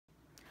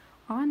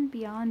On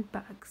Beyond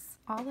Bugs,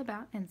 all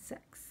about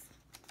insects.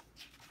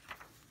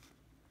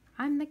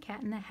 I'm the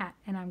cat in the hat,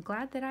 and I'm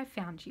glad that I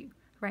found you.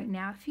 Right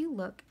now, if you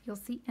look, you'll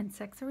see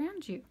insects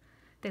around you.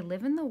 They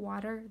live in the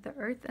water, the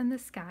earth, and the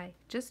sky.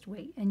 Just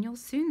wait, and you'll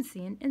soon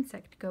see an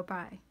insect go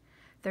by.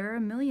 There are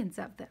millions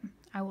of them.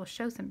 I will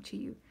show some to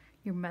you.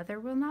 Your mother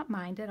will not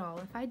mind at all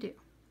if I do.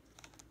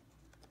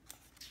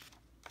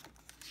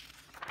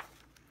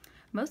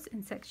 Most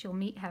insects you'll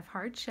meet have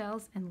hard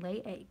shells and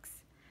lay eggs.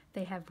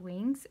 They have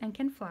wings and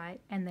can fly,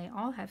 and they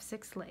all have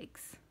 6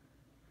 legs.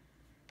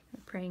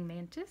 A praying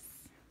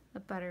mantis, a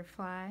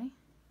butterfly,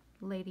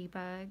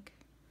 ladybug,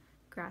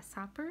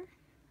 grasshopper,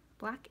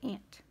 black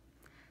ant.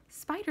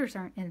 Spiders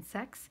aren't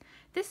insects.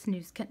 This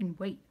news couldn't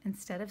wait.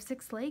 Instead of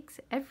 6 legs,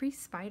 every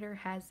spider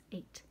has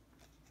 8.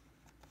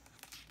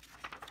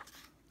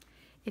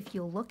 If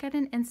you look at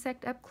an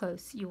insect up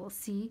close, you will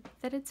see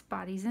that its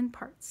body's in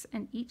parts,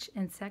 and each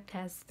insect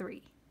has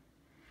 3.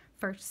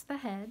 First the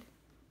head,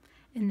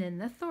 and then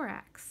the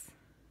thorax.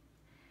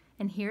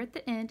 And here at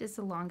the end is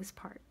the longest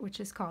part, which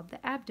is called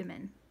the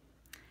abdomen.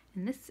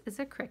 And this is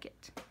a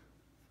cricket.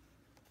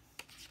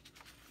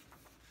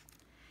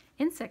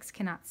 Insects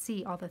cannot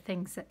see all the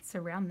things that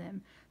surround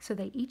them, so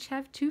they each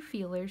have 2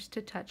 feelers to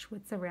touch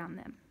what's around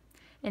them.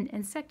 An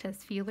insect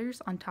has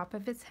feelers on top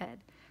of its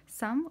head.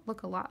 Some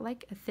look a lot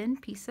like a thin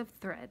piece of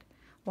thread,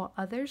 while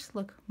others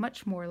look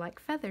much more like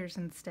feathers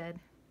instead.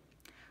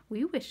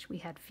 We wish we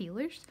had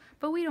feelers,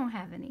 but we don't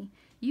have any.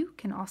 You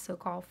can also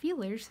call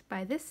feelers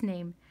by this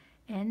name,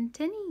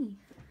 antennae.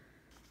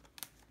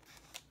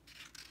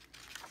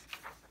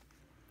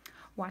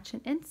 Watch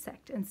an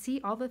insect and see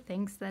all the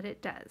things that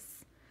it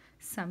does.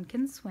 Some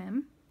can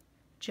swim,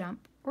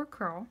 jump, or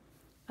crawl.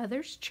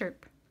 Others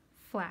chirp,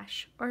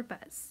 flash, or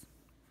buzz.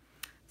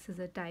 This is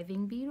a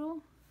diving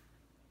beetle,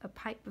 a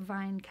pipe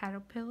vine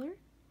caterpillar,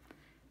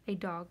 a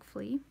dog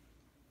flea,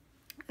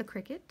 a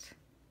cricket,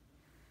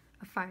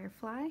 a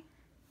firefly,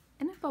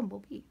 and a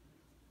bumblebee.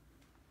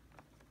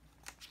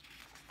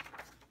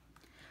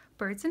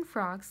 Birds and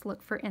frogs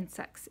look for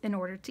insects in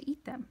order to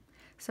eat them,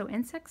 so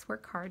insects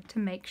work hard to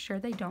make sure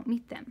they don't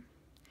meet them.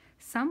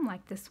 Some,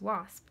 like this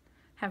wasp,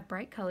 have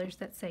bright colors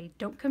that say,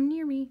 "Don't come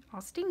near me, I'll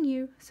sting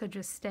you, so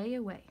just stay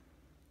away."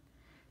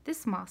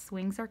 This moth's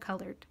wings are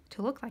colored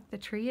to look like the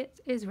tree it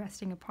is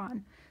resting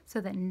upon,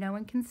 so that no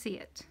one can see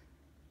it.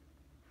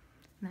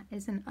 And that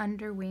is an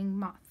underwing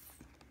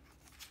moth.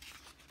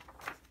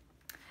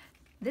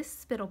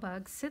 This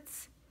spittlebug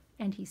sits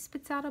and he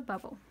spits out a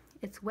bubble.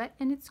 It's wet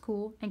and it's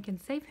cool and can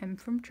save him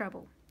from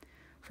trouble.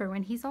 For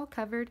when he's all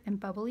covered in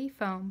bubbly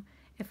foam,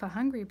 if a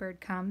hungry bird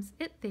comes,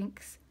 it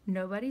thinks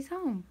nobody's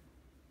home.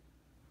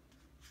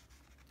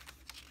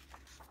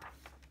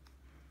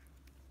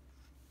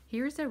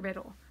 Here's a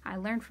riddle I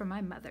learned from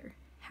my mother.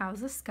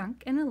 How's a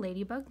skunk and a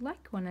ladybug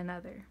like one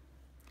another?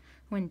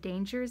 When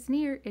danger is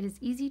near, it is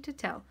easy to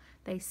tell.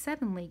 They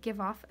suddenly give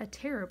off a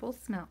terrible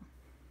smell.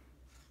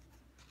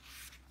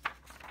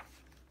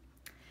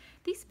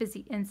 These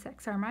busy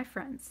insects are my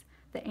friends.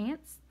 The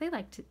ants, they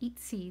like to eat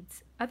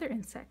seeds, other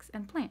insects,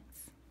 and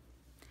plants.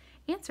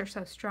 Ants are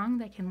so strong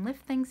they can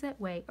lift things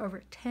that weigh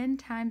over 10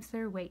 times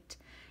their weight,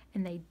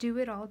 and they do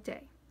it all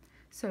day.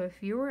 So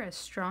if you were as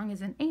strong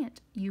as an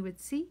ant, you would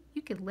see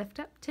you could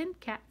lift up 10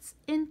 cats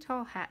in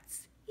tall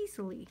hats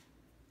easily.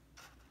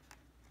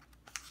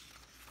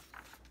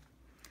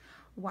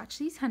 Watch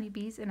these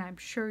honeybees, and I'm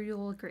sure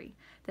you'll agree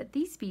that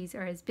these bees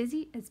are as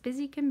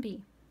busy can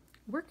be.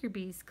 Worker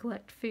bees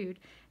collect food,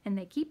 and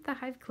they keep the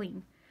hive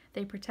clean.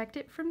 They protect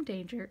it from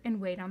danger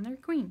and wait on their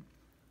queen.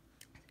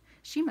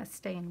 She must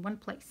stay in one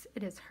place.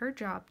 It is her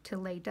job to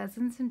lay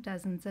dozens and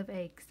dozens of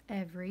eggs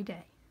every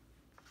day.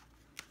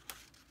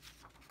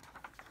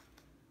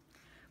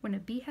 When a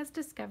bee has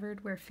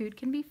discovered where food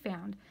can be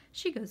found,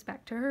 she goes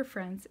back to her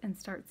friends and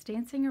starts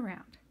dancing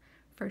around.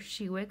 First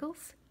she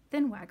wiggles,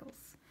 then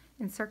waggles,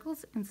 in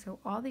circles, and so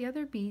all the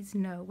other bees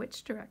know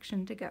which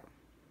direction to go.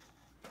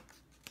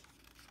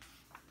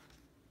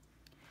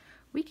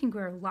 We can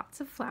grow lots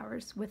of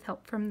flowers with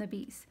help from the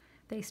bees.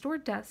 They store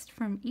dust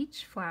from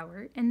each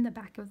flower in the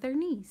back of their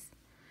knees.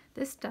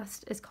 This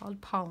dust is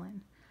called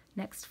pollen.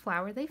 Next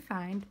flower they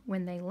find,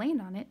 when they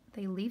land on it,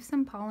 they leave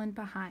some pollen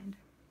behind.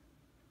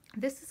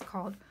 This is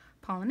called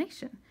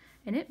pollination,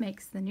 and it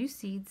makes the new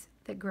seeds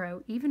that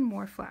grow even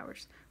more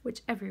flowers,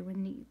 which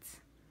everyone needs.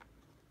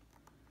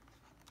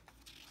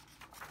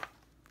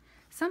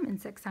 Some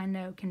insects I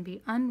know can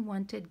be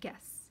unwanted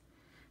guests.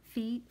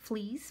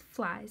 Fleas,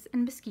 flies,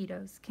 and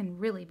mosquitoes can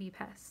really be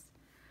pests.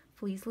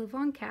 Fleas live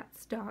on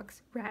cats,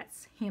 dogs,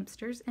 rats,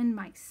 hamsters, and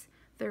mice.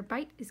 Their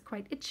bite is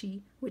quite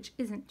itchy, which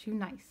isn't too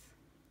nice.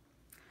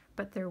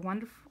 But they're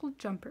wonderful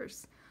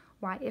jumpers.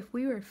 Why, if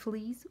we were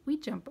fleas,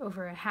 we'd jump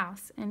over a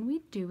house, and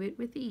we'd do it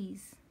with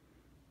ease.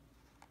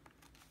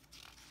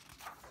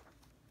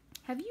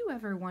 Have you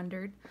ever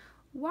wondered,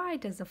 why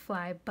does a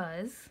fly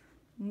buzz?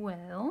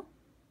 Well,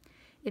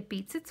 it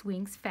beats its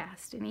wings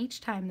fast, and each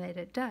time that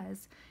it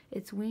does,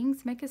 its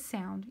wings make a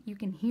sound you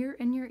can hear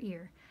in your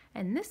ear,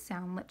 and this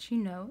sound lets you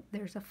know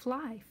there's a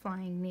fly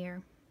flying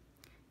near.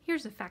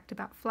 Here's a fact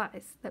about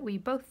flies that we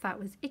both thought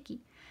was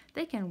icky.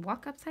 They can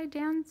walk upside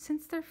down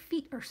since their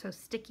feet are so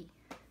sticky.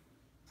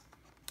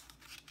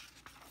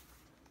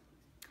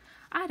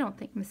 I don't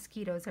think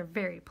mosquitoes are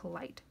very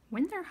polite.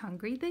 When they're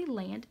hungry, they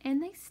land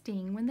and they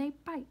sting when they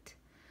bite.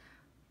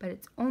 But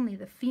it's only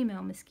the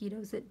female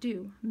mosquitoes that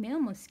do. Male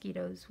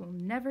mosquitoes will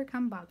never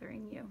come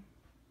bothering you.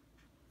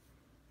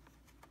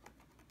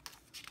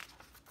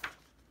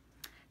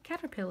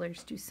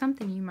 Caterpillars do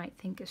something you might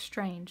think is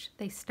strange.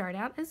 They start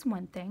out as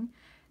one thing,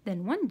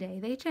 then one day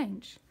they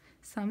change.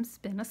 Some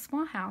spin a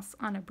small house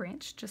on a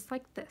branch just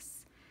like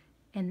this.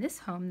 And this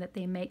home that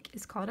they make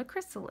is called a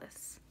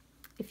chrysalis.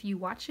 If you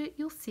watch it,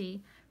 you'll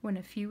see when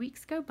a few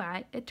weeks go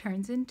by, it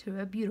turns into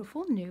a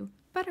beautiful new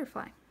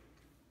butterfly.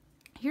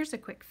 Here's a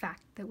quick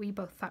fact that we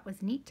both thought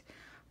was neat.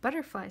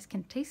 Butterflies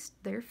can taste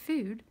their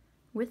food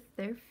with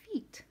their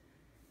feet.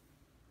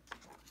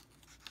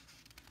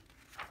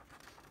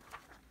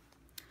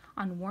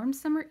 On warm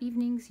summer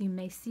evenings, you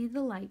may see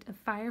the light of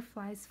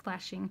fireflies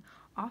flashing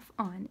off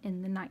on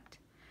in the night.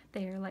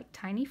 They are like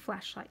tiny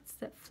flashlights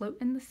that float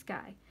in the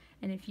sky,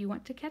 and if you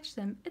want to catch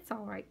them, it's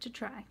all right to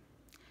try.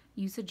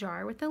 Use a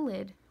jar with a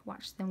lid,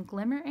 watch them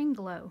glimmer and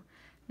glow,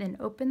 then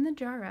open the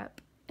jar up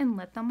and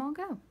let them all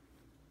go.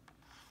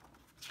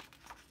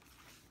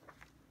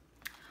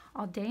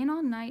 All day and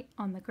all night,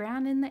 on the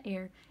ground and the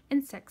air,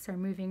 insects are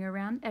moving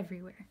around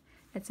everywhere.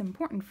 It's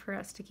important for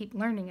us to keep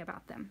learning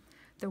about them.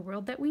 The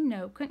world that we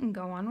know couldn't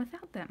go on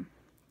without them.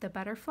 The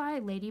butterfly,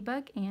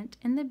 ladybug, ant,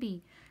 and the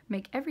bee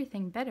make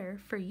everything better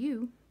for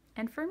you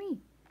and for me.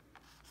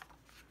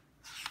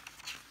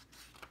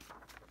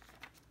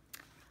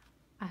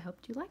 I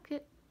hoped you liked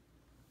it.